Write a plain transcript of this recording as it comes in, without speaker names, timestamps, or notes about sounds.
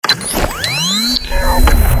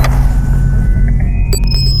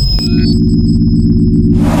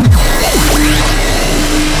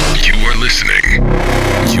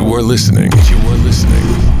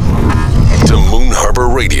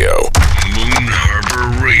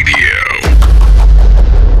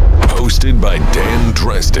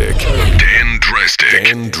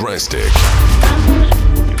Ben Drastic.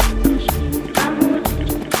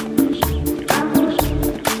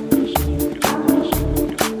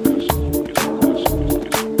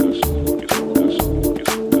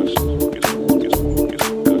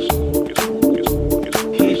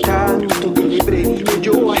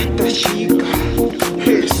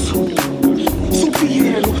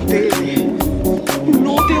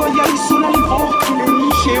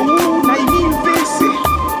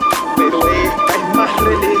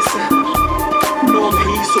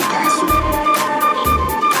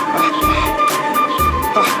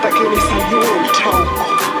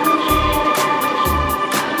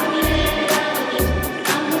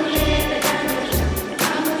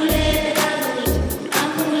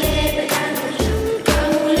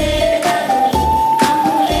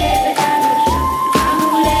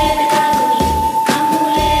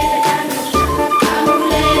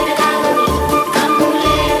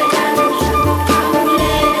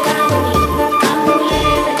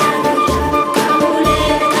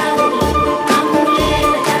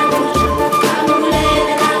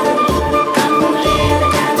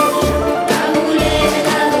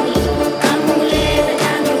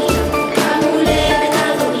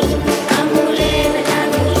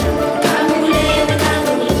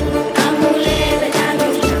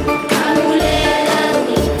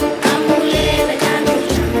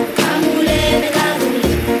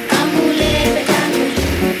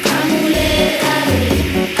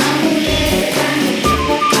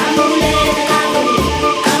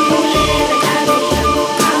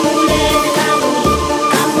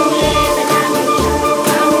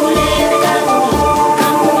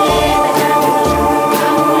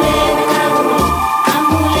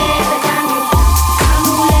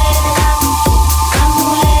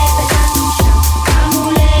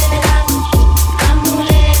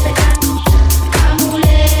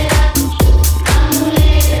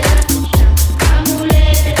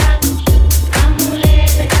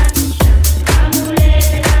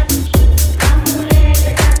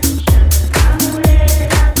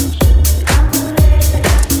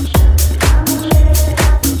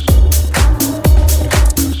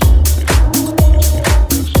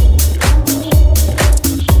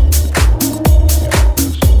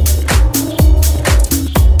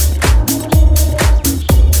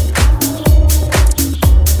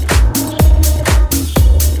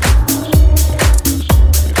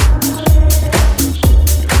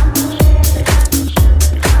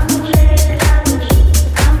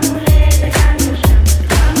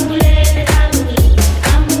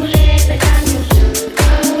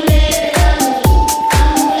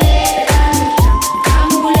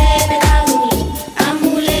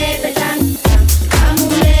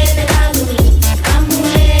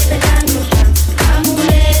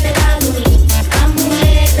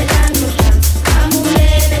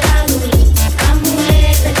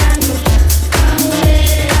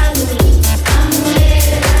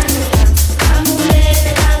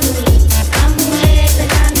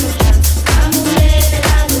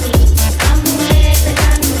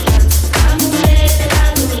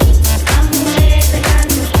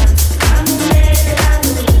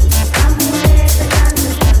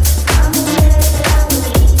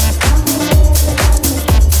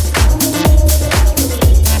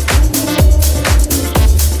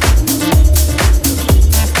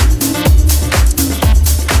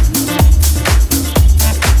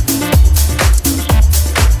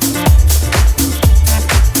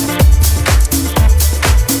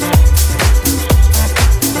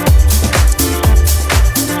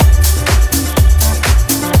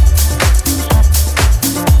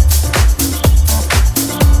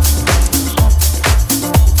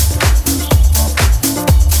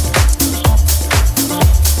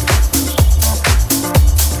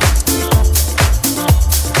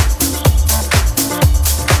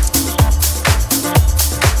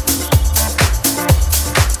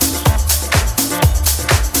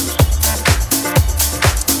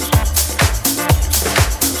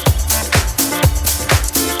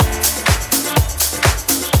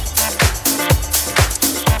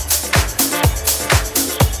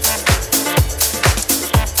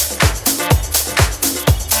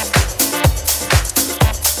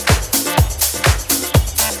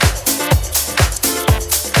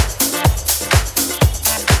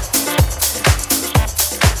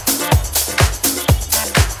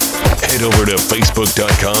 head over to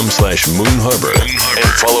facebook.com/Moon Harbor and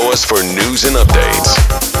follow us for news and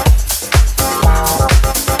updates.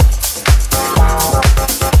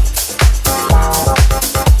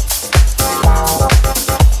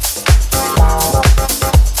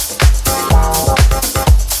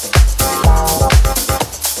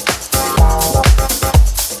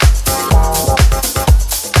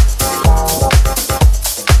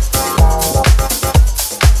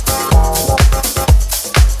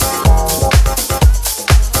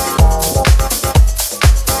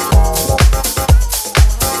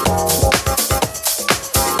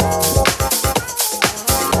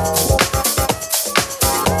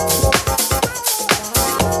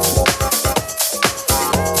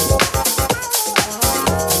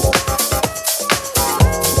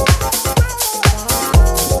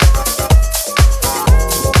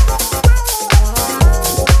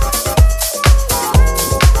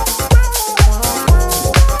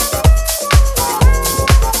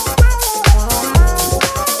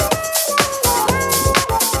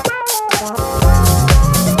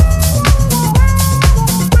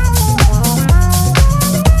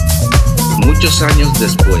 2 años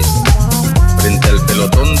después, frente al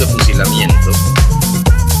pelotón de fusilamiento,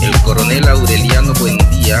 el coronel Aureliano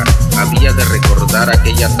Buendía había de recordar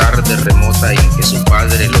aquella tarde remota en que su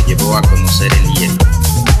padre lo llevó a conocer el hielo.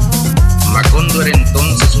 Macondo era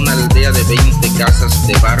entonces una aldea de 20 casas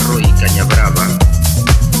de barro y caña brava,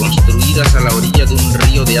 construidas a la orilla de un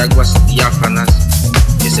río de aguas diáfanas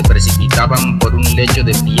que se precipitaban por un lecho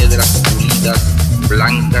de piedras pulidas,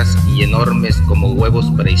 blancas y enormes como huevos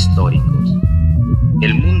prehistóricos.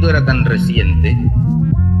 El mundo era tan reciente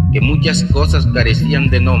que muchas cosas carecían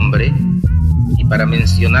de nombre y para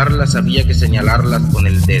mencionarlas había que señalarlas con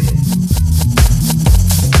el dedo.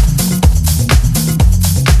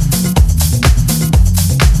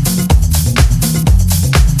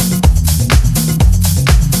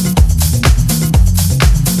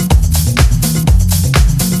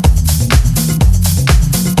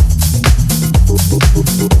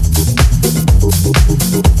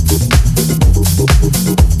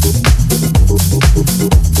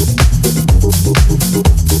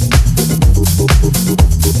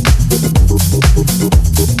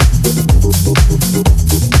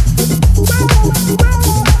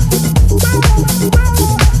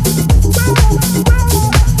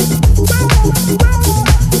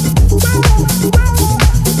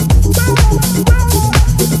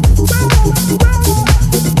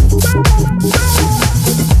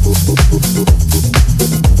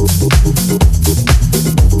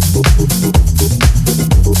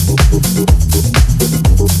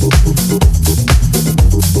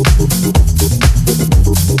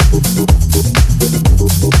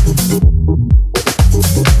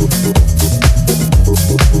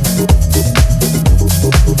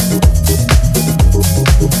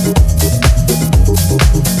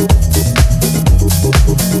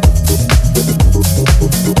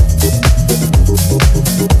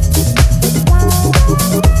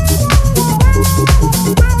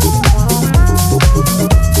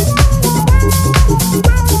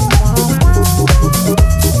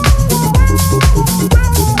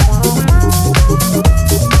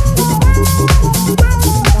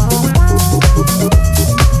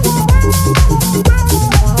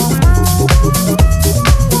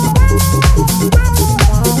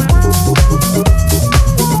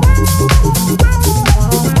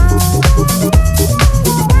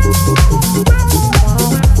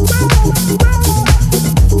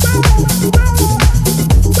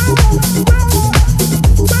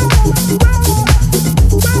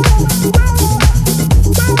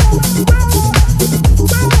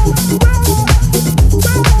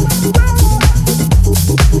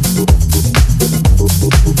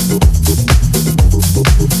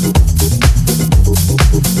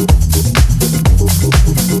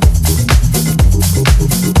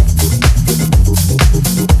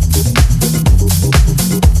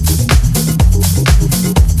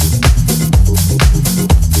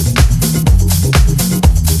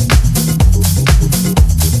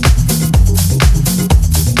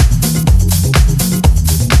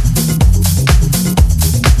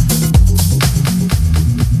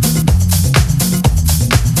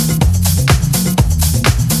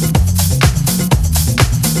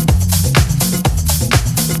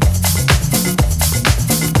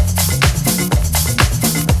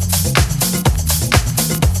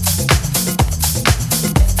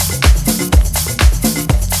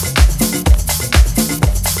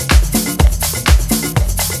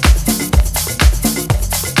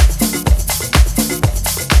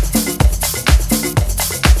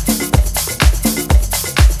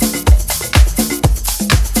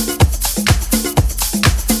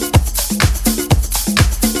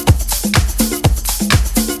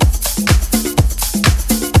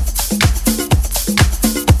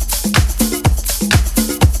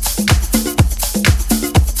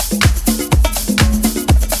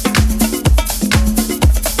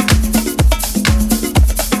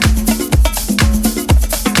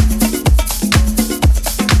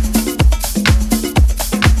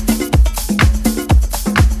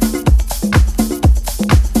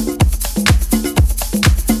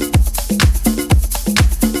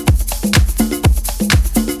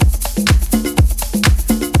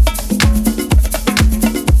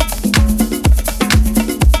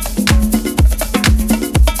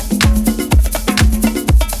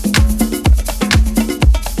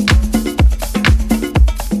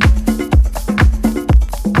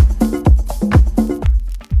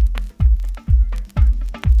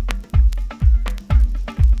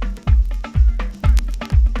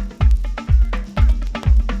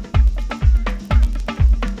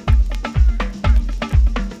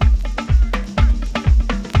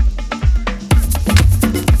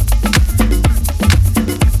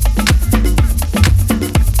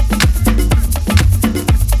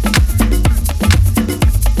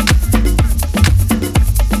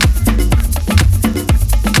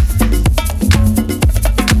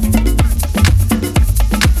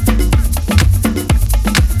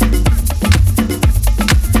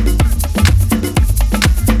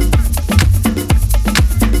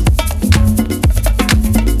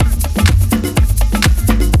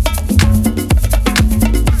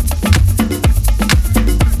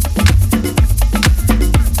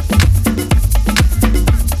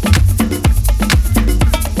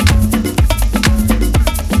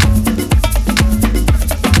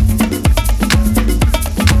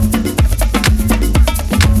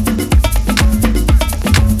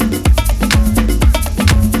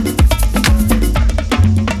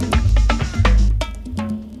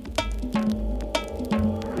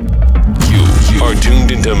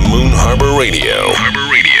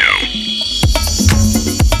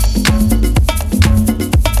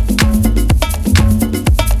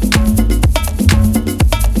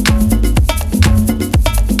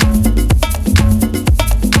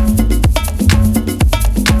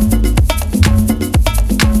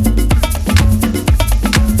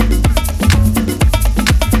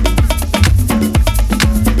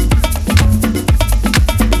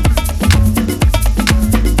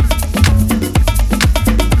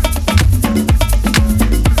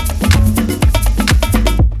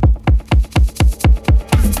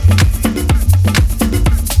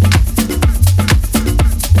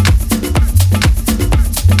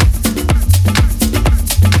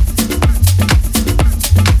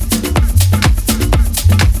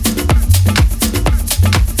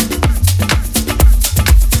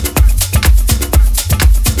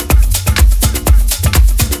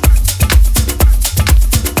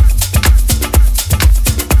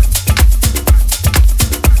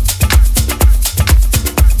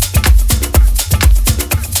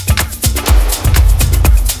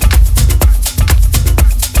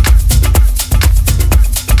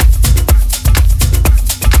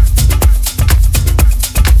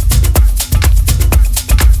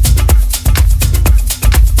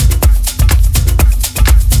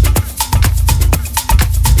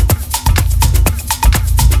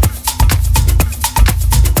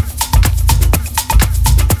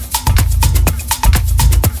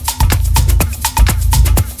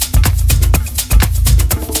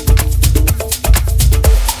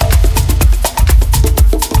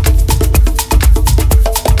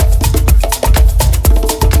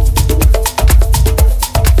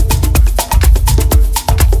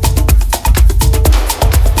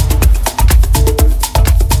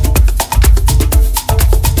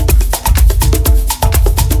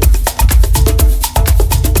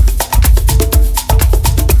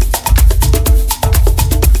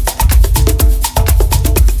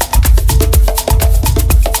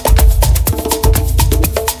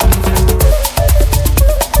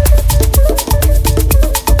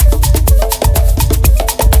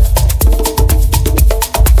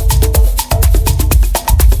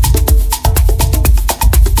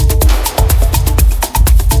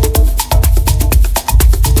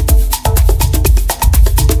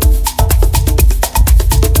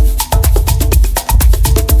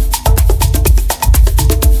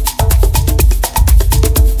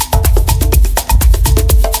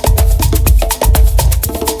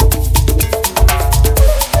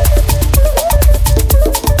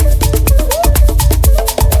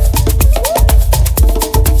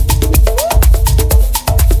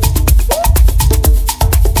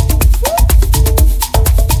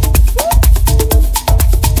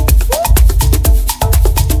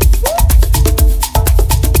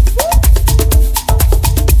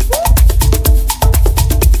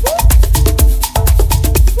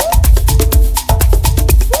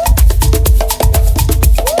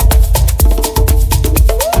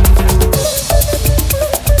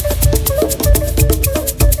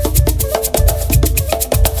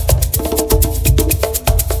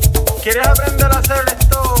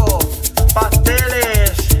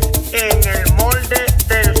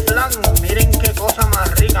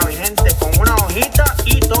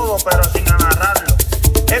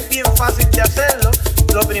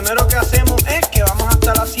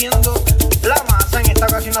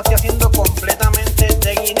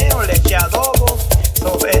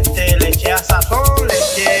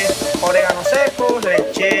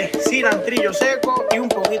 pollo seco y un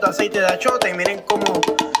poquito de aceite de achota y miren cómo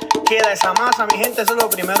queda esa masa, mi gente. Eso es lo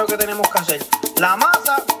primero que tenemos que hacer. La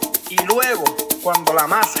masa, y luego, cuando la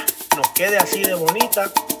masa nos quede así de bonita,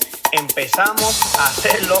 empezamos a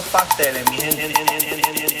hacer los pasteles, mi gente.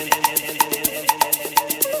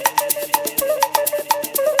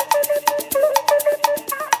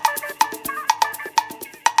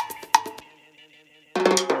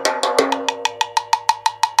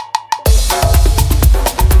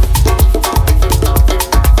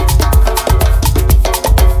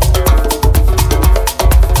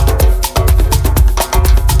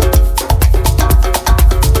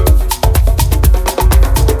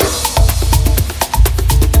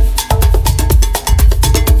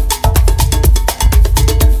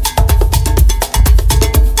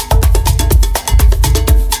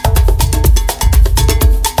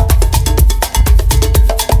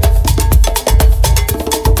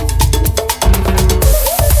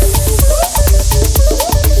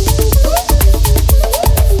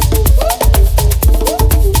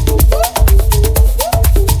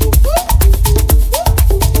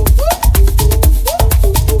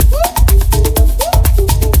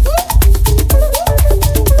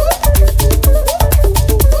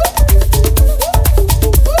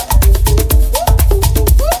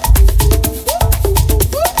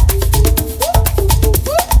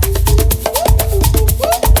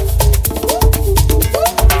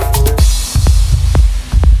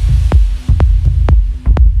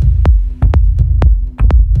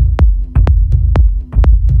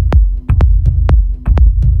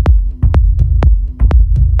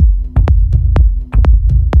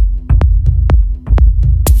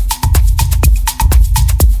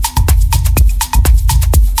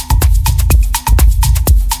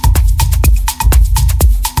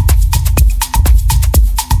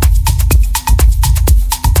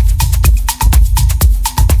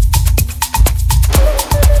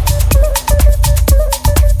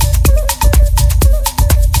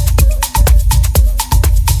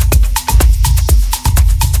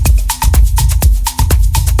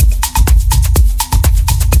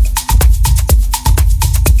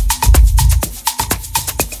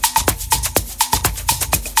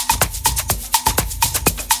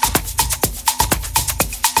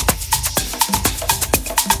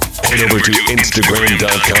 Head over to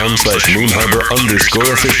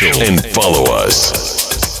Instagram.com/MoonHarbor_official and follow us.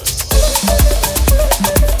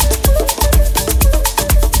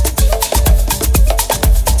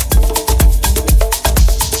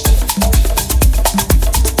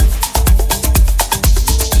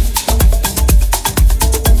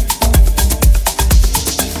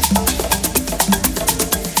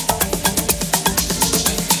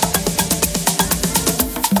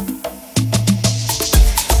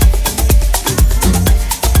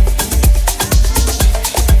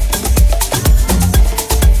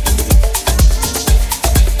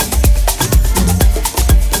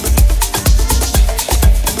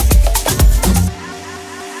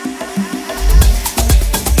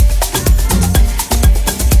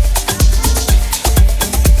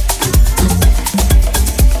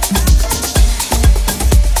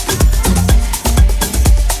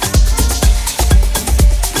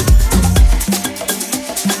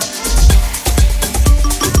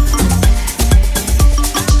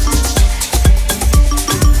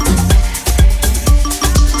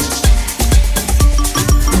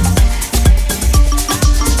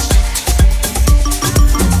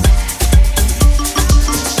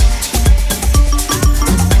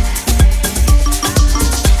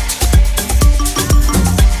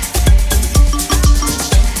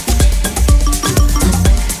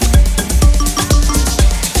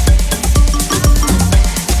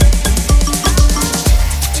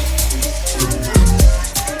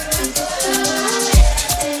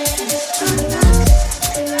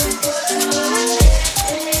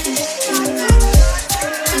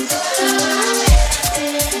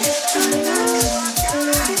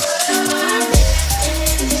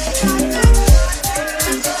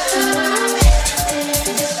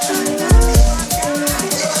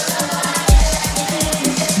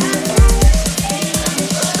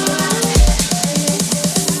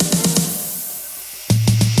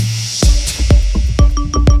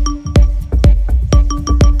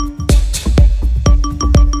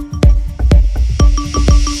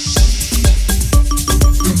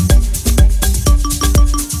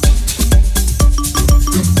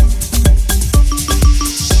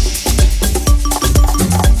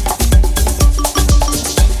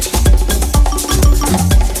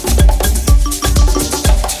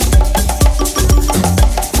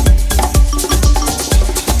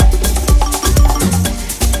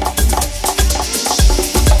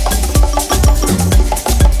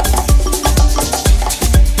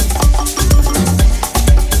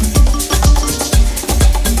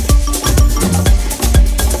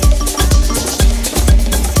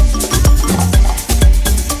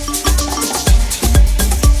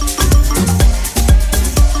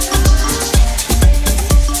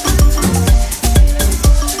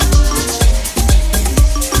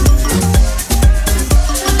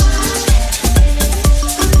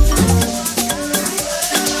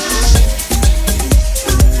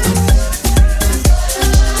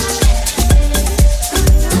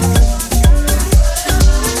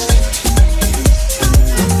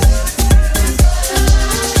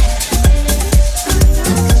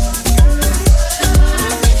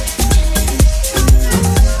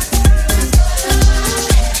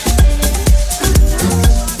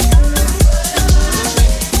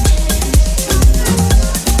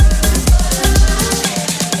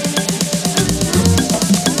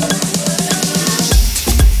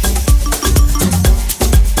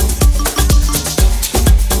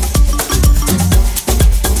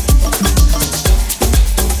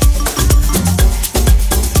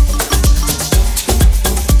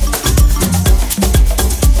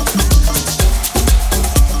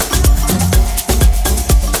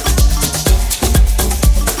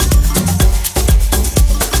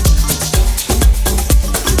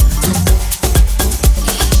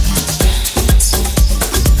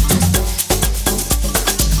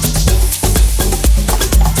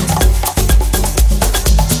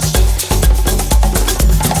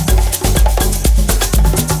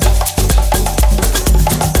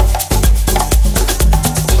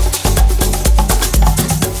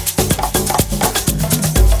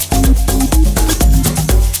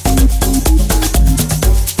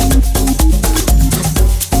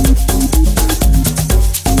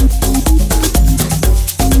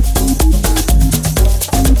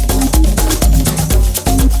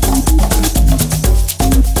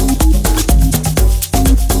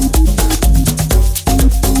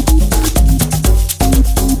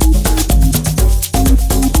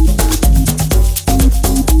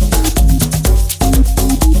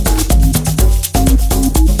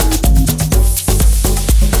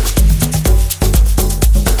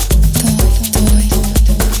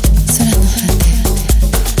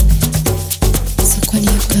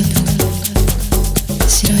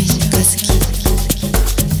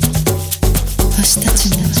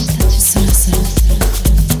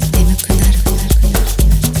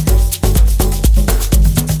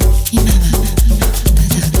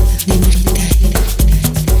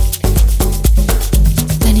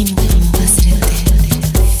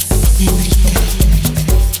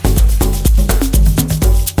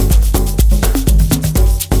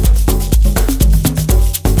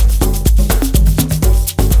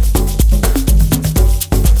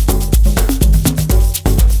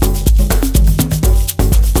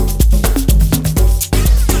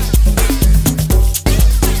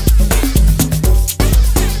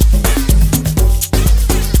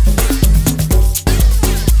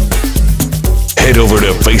 Head over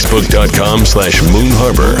to facebook.com/Moon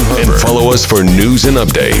Harbor and follow us for news and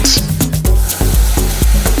updates.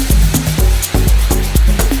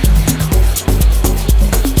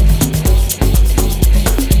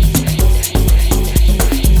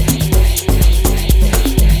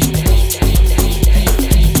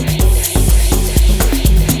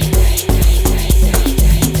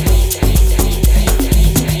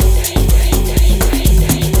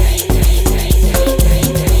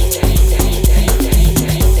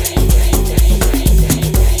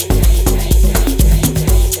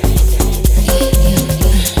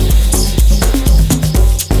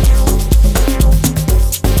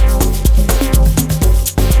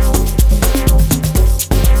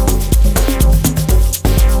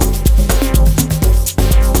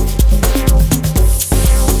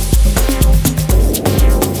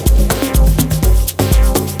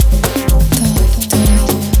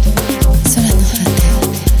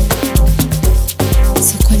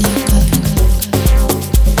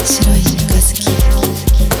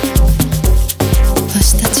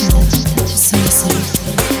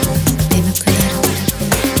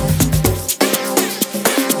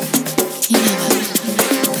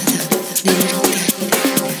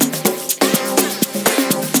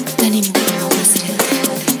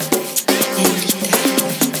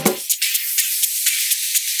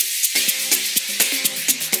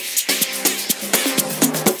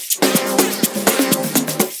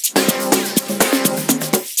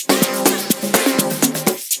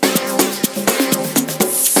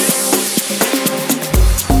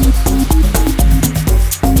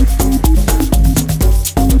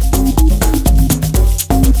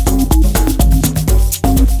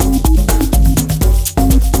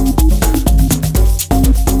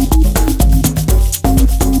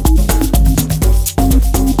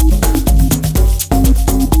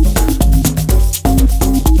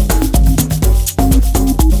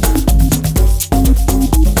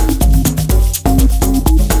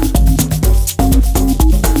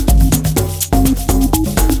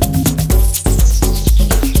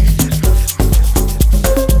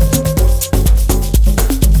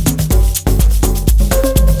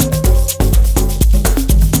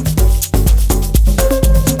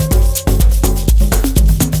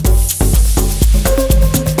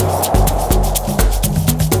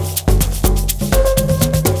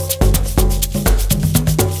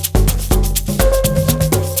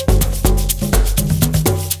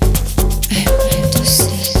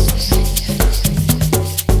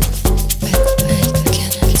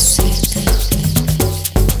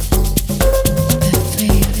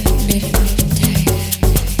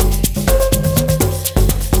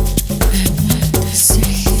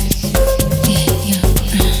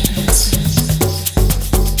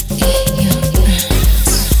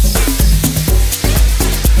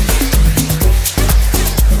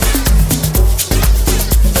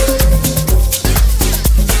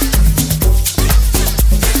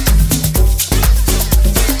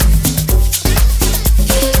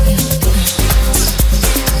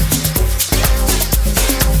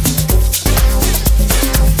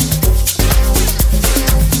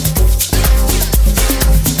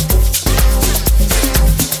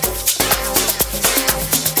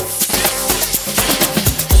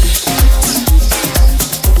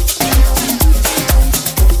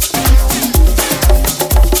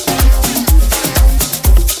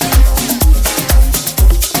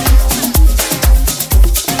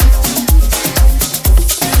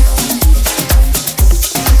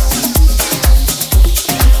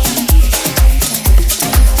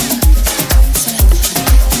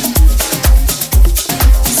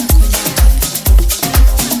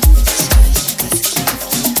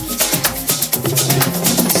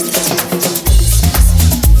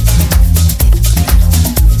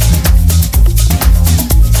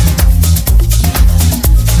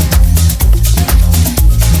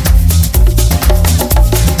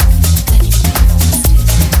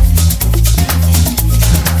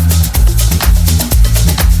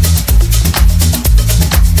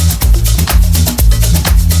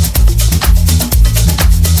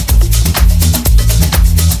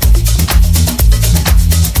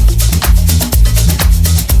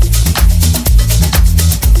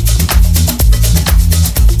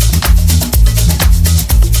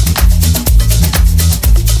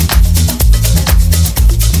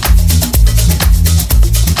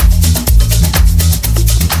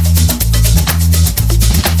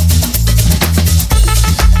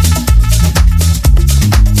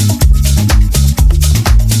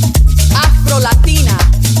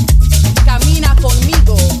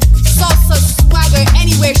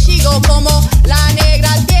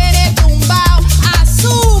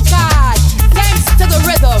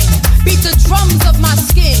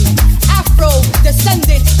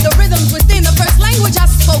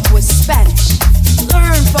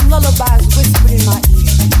 lullabies whispered in my ear.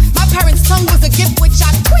 My parents' tongue was a gift which I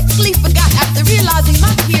quickly forgot after realizing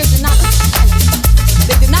my peers did not understand me.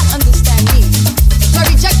 They did not understand me. So I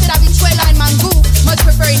rejected habichuela and mangú, much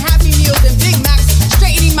preferring Happy Meals and Big Macs.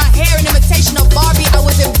 Straightening my hair in imitation of Barbie, I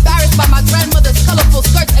was embarrassed by my grandmother's colorful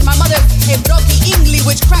skirts and my mother's hebroki English,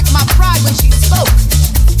 which cracked my pride when she spoke.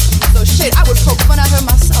 So shit, I would poke fun at her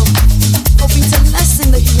myself, hoping to lessen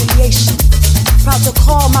the humiliation. Proud to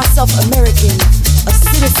call myself American, a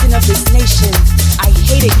citizen of this nation. I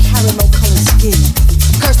hated caramel colored skin.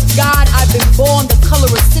 Curse God, I've been born the color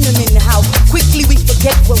of cinnamon. How quickly we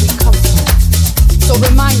forget where we come from. So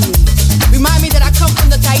remind me that I come from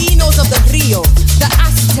the Taínos of the Rio, the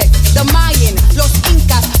Aztec, the Mayan, los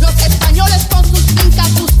Incas, los españoles con sus fincas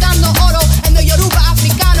buscando oro, and the Yoruba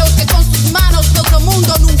africanos que con sus manos built a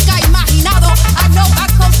mundo nunca imaginado. I know I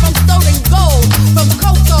come from stolen gold, from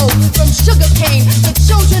cocoa, from sugarcane, the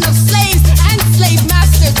children of slaves and slave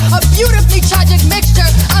masters, a beautifully tragic mixture,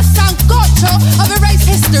 a sancocho of erased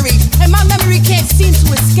history, and my memory can't seem to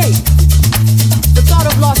escape the thought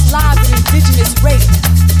of lost lives and indigenous rape,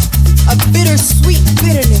 a bittersweet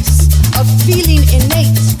bitterness, a feeling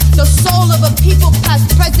innate, the soul of a people past,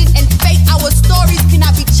 present, and fate. Our stories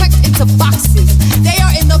cannot be checked into boxes. They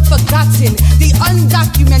are in the forgotten, the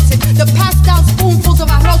undocumented, the passed down spoonfuls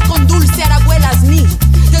of arroz con dulce at abuela's knee.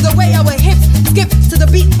 They're the way our hips skip to the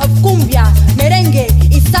beat of cumbia, merengue,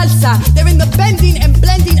 y salsa. They're in the bending and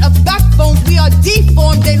blending of backbones. We are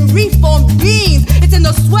deformed and reformed beings. It's in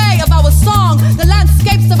the sway of our song, the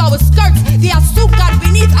landscapes of our skirts, the azúcar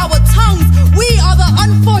beneath our tongues. We are the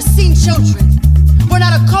unforeseen children. We're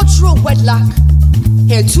not a cultural wedlock.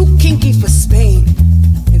 Hair too kinky for Spain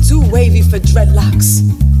and too wavy for dreadlocks.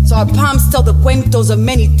 So our palms tell the cuentos of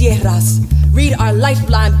many tierras. Read our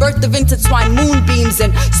lifeline, birth of intertwined moonbeams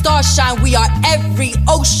and starshine. We are every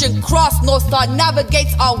ocean crossed. North Star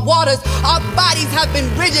navigates our waters. Our bodies have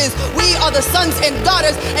been bridges. We are the sons and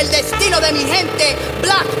daughters. El destino de mi gente.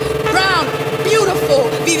 Black, brown, beautiful.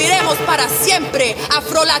 Viviremos para siempre.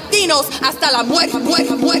 Afro-latinos hasta la muerte. Moon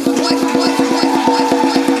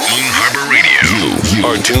Harbor Radio. You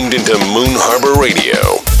are tuned into Moon Harbor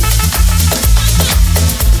Radio.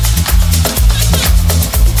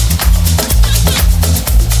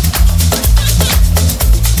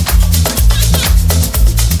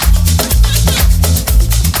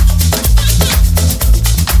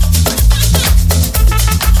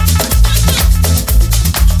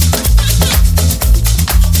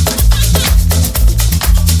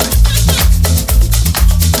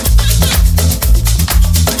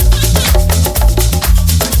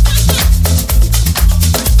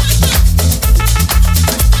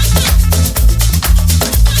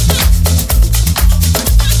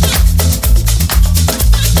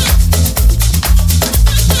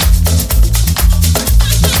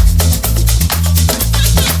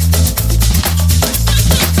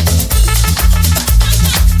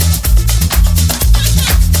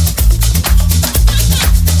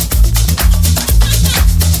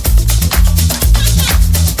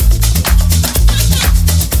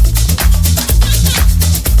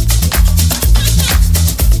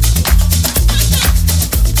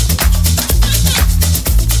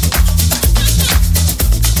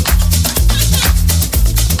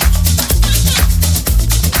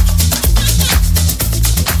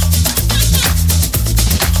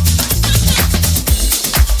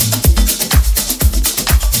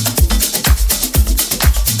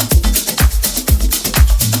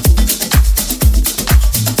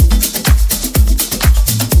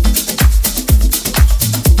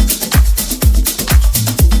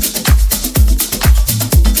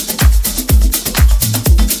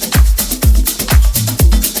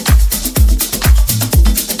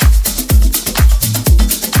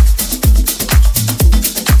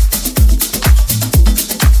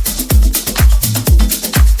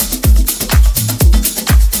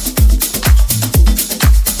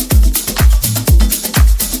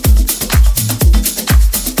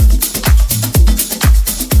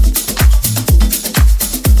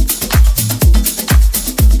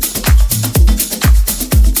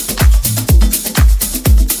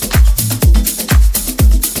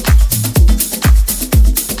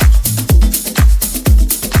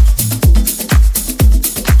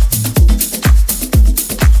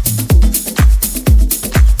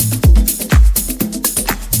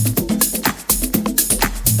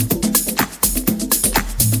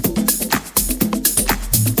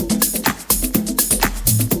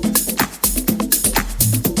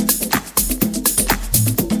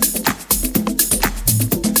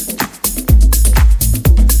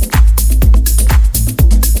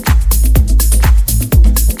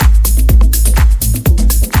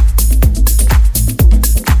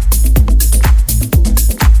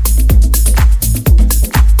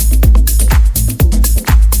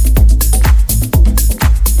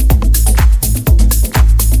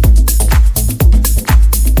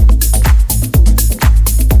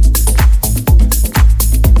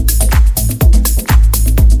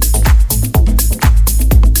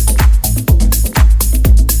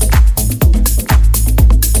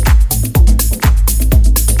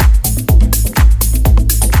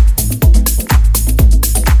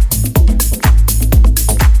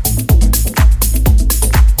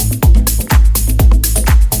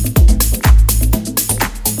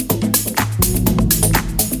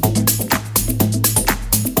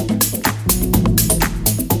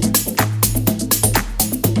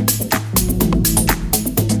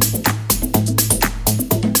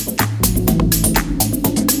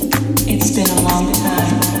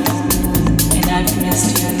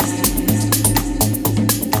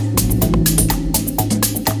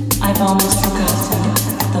 almost forgotten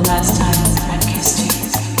the last time I kissed you.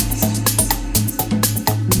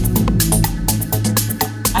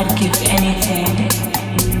 I'd give anything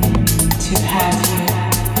to have you.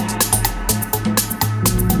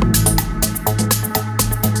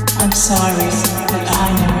 I'm sorry that I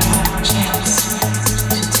never had a chance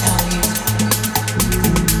to tell you.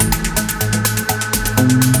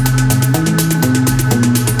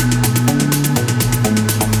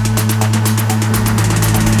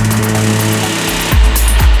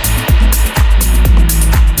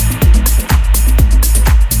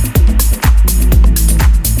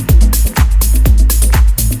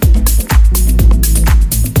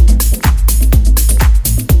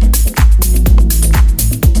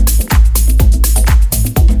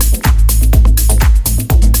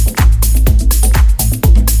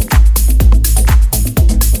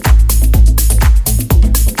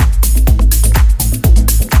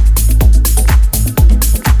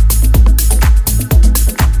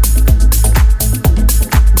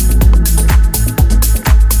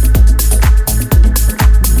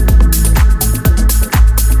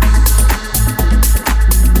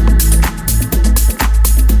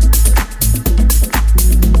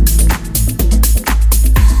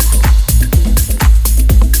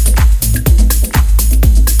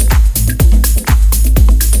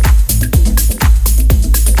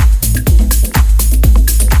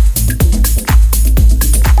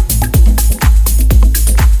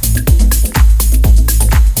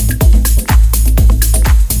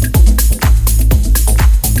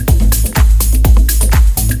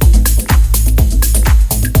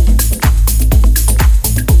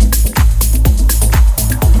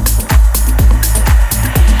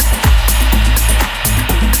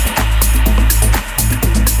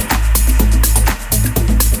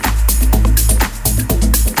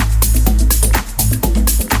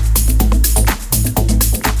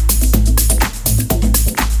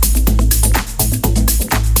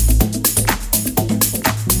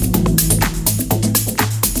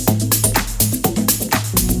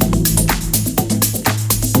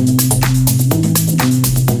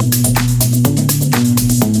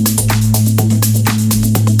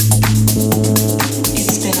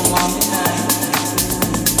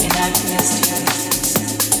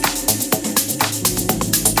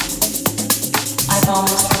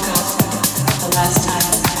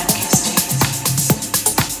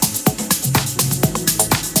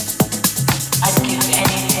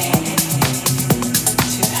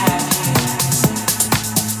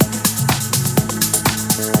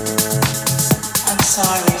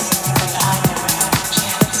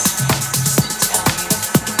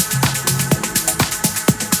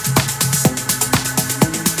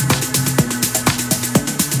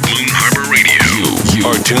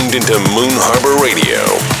 Tuned into Moon Harbor Radio.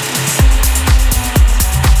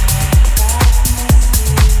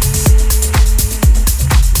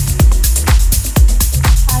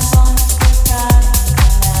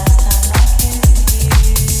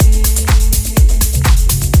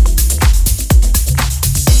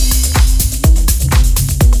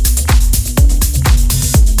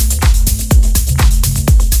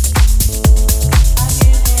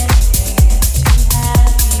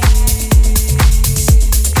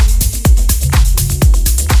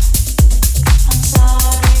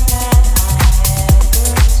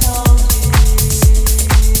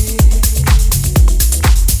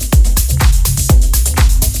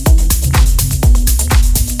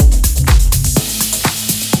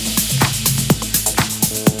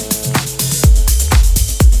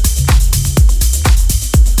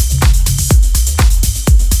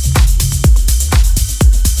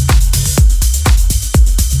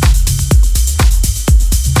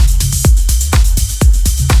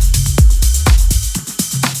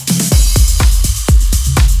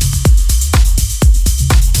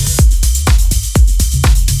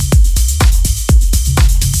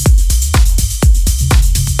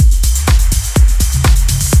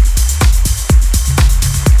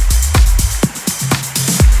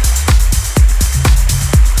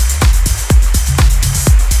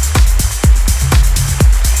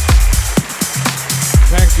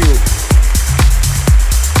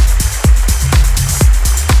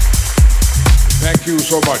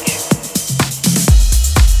 So much.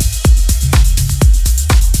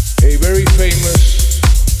 A very famous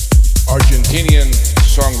Argentinian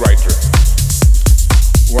songwriter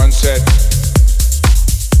once said,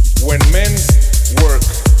 when men work,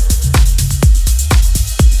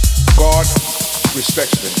 God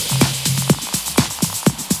respects them.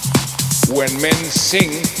 When men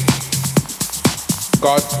sing,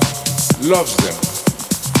 God loves them.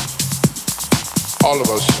 All of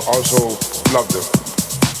us also love them.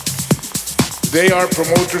 They are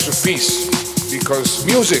promoters of peace because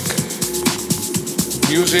music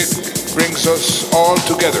brings us all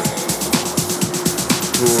together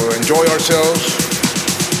to enjoy ourselves,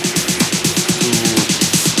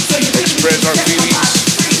 to express our feelings.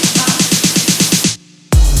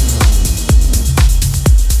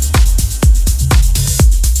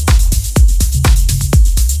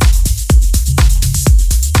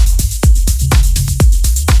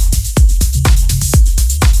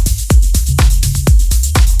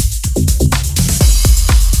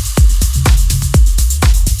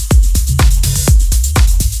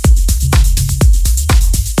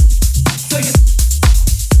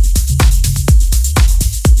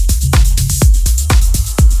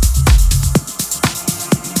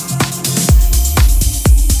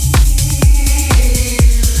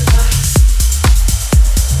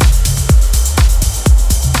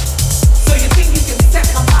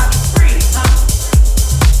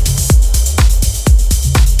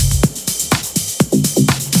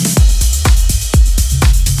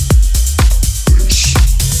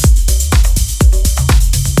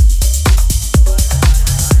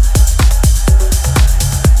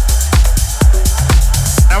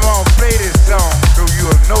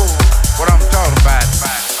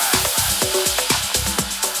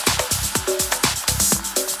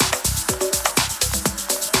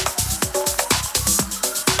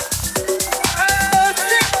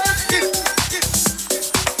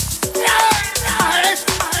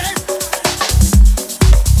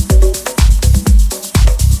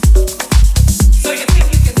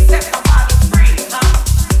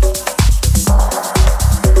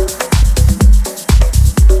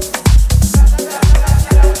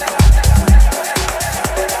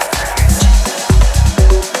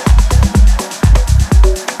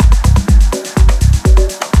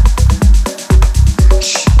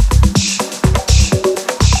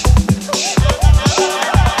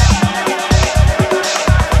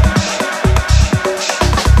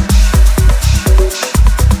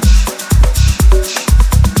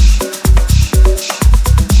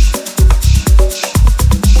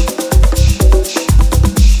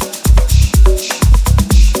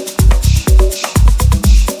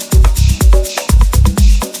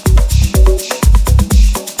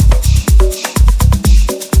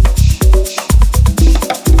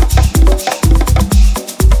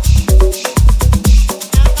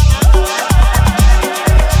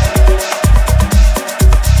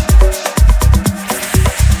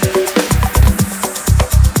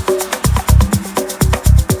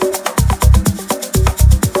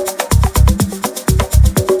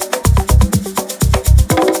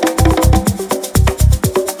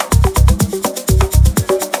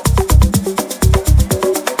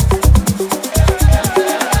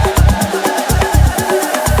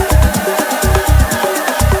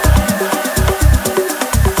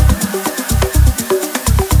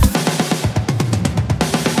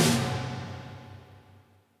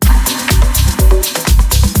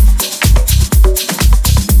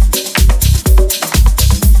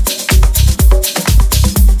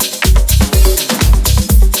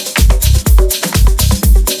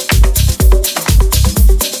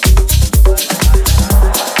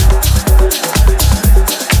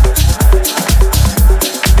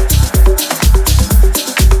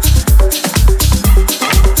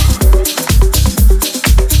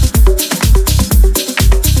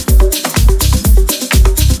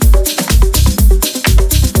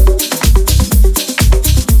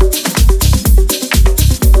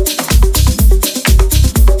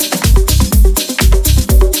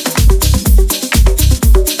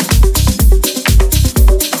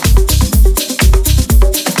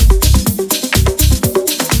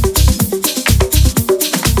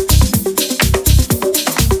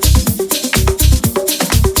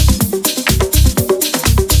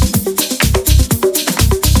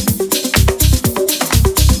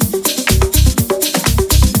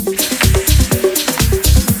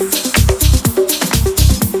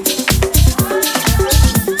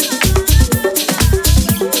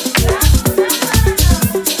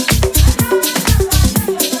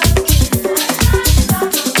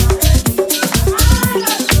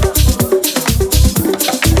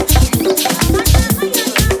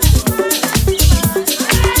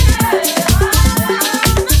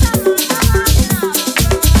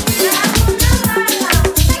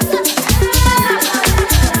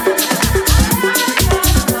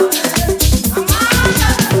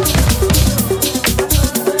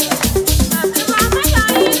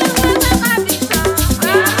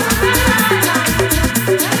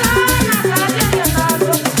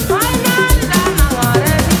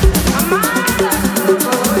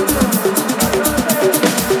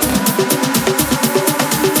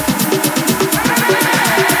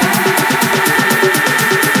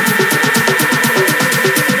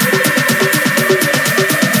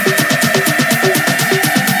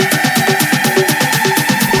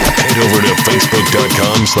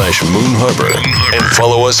 Facebook.com/Moon Harbor and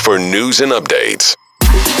follow us for news and updates.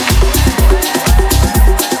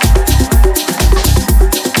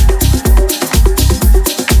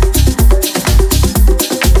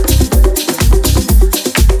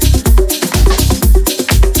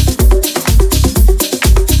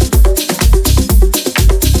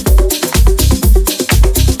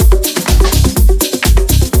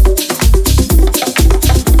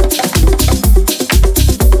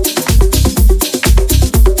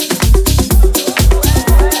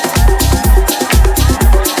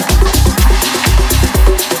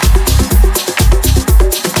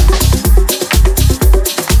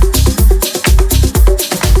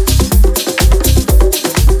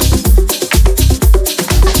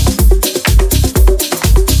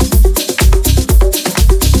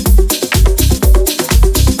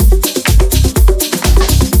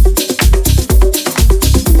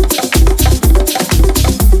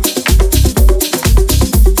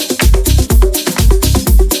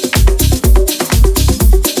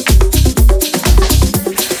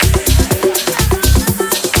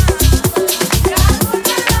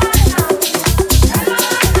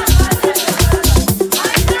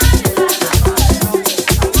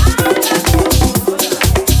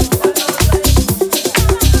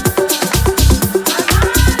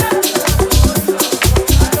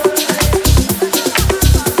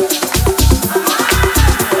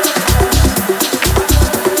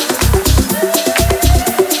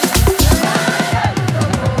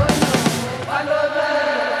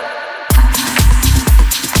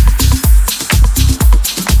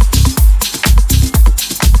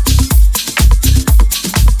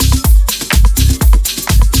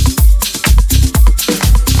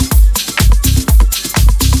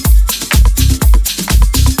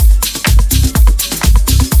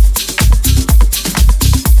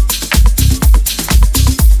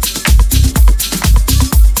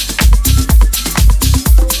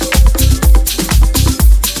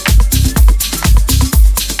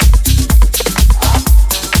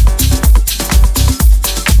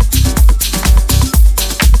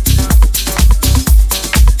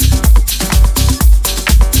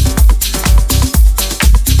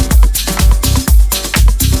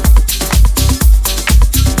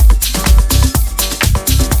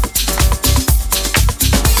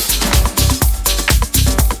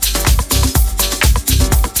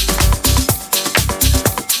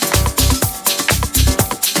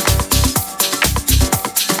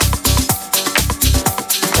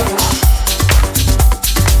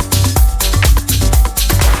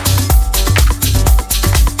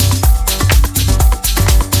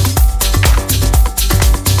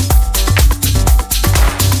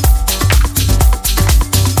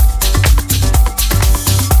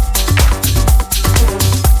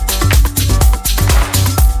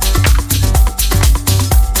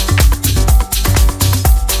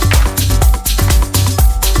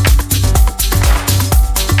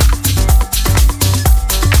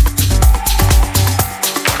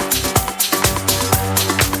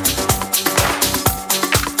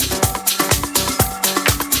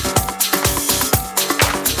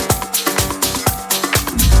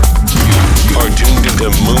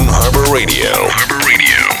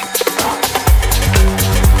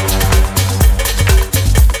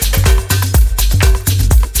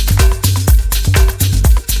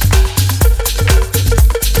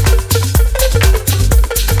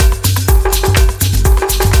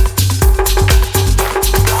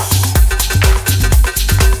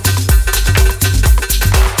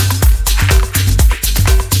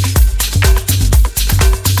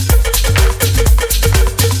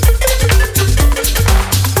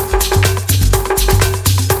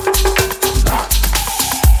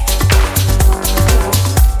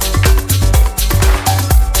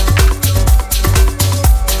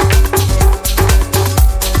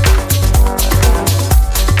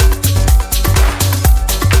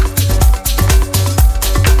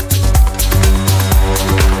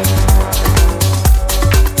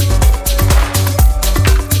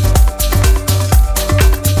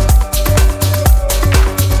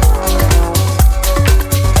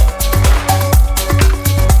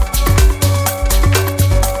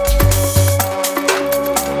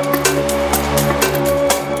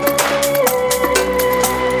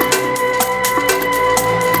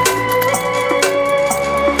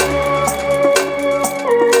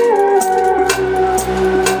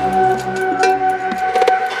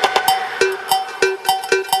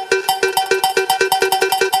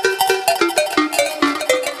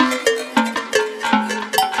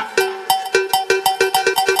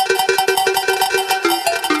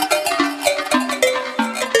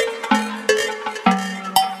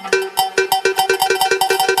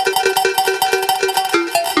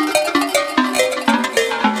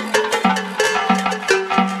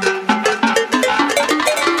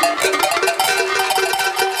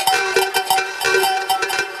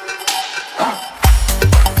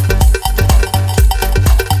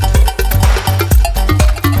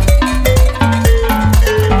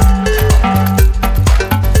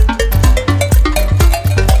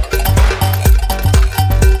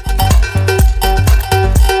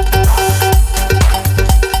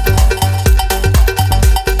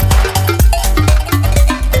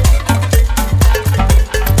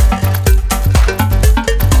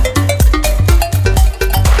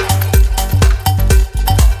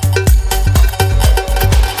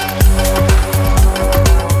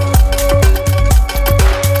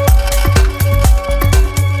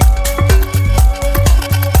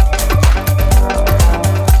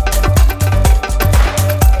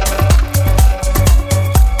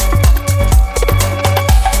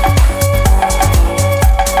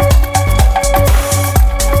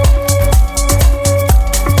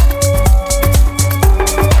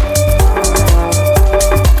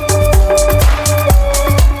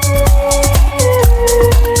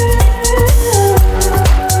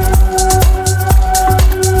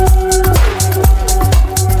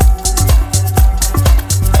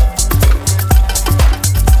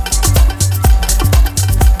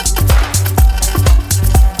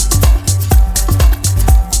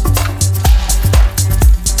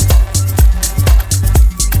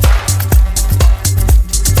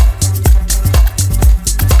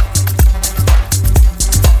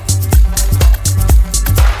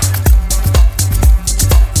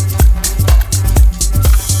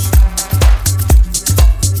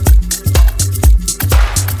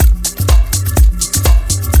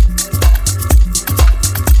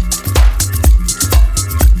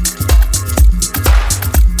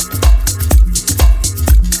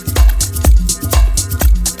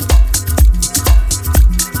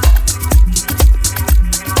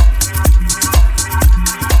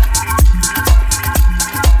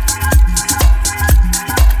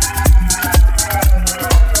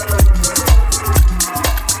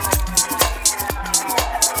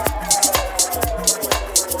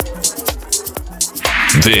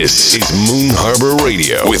 This is Moon Harbor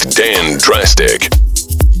Radio with Dan Drastic.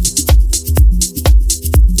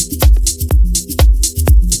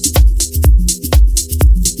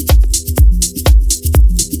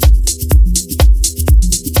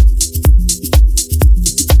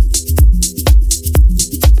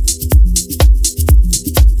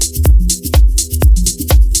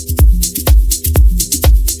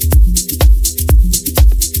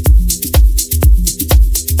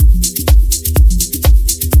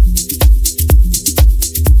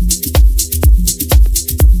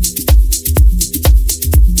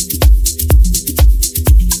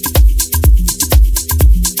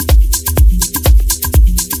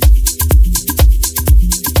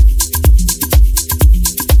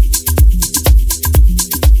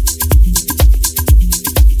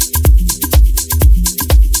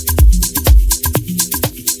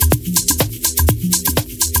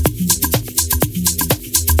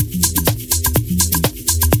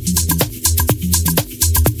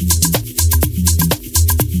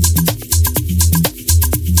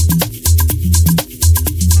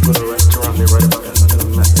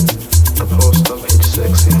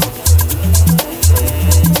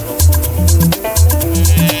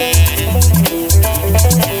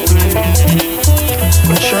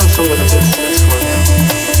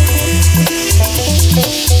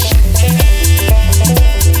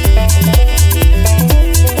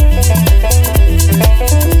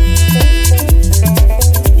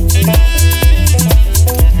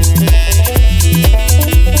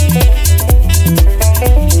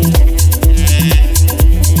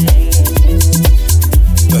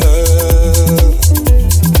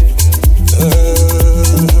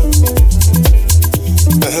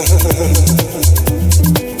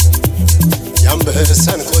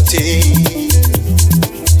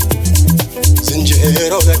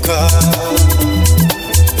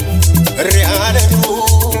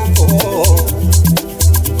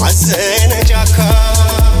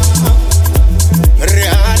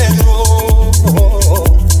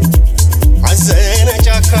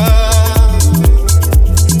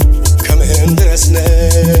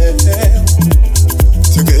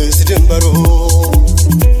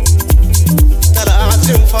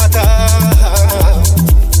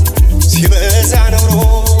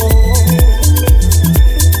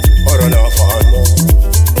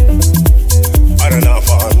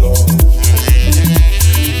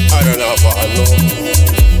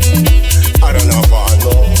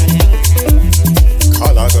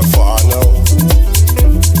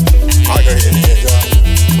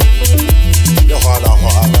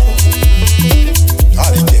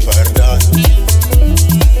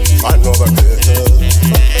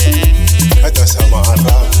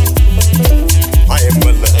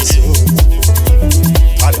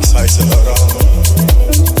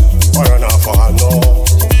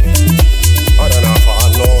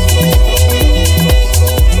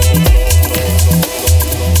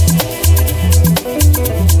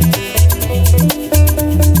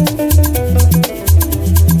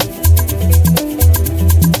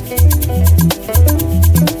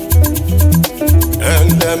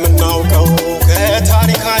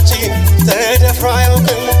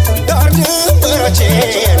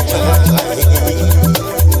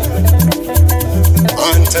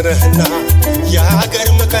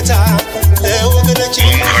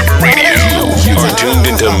 You are tuned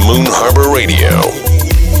into Moon Harbor Radio.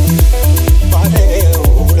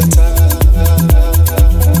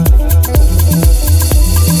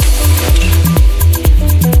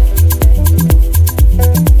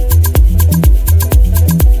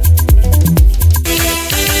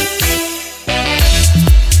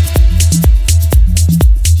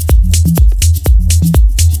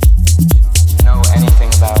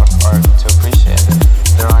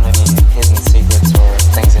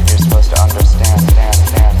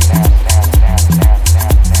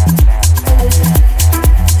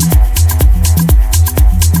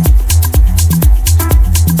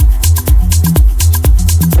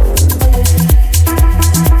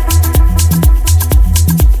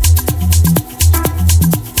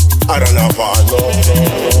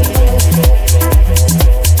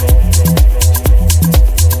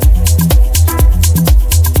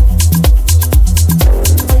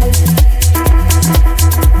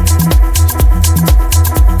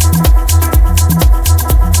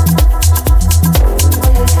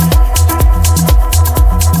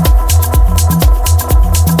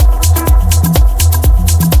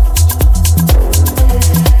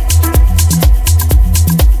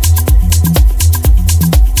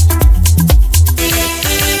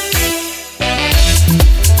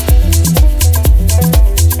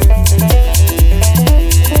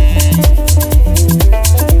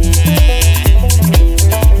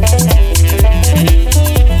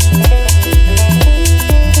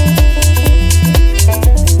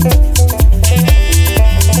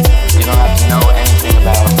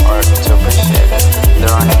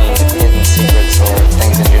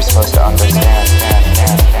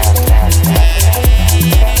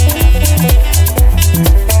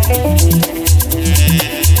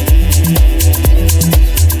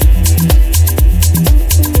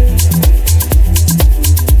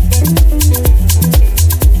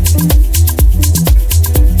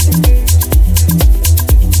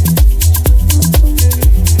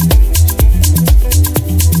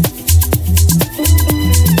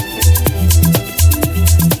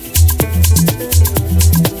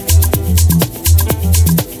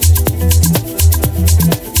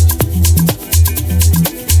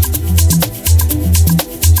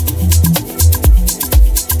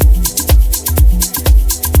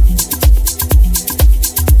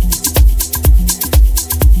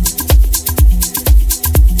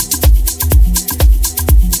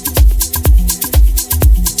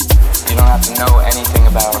 know anything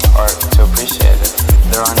about art to appreciate it.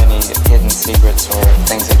 There aren't any hidden secrets or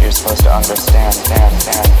things that you're supposed to understand.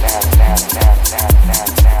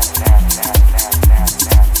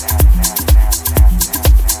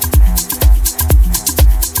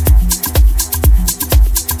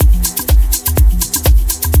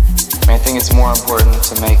 I think it's more important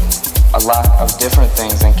to make a lot of different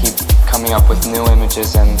things and keep coming up with new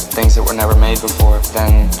images and things that were never made before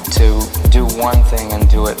than to do one thing and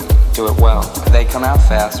do it well. They come out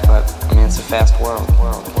fast, but I mean, it's a fast world.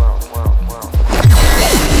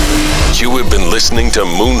 You have been listening to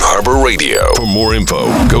Moon Harbor Radio. For more info,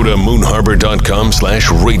 go to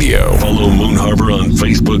moonharbor.com/radio. Follow Moon Harbor on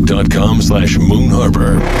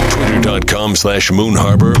Facebook.com/moonharbor,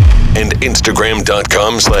 Twitter.com/moonharbor, and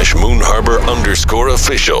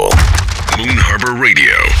Instagram.com/moonharbor_official. Moon Harbor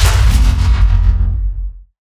Radio.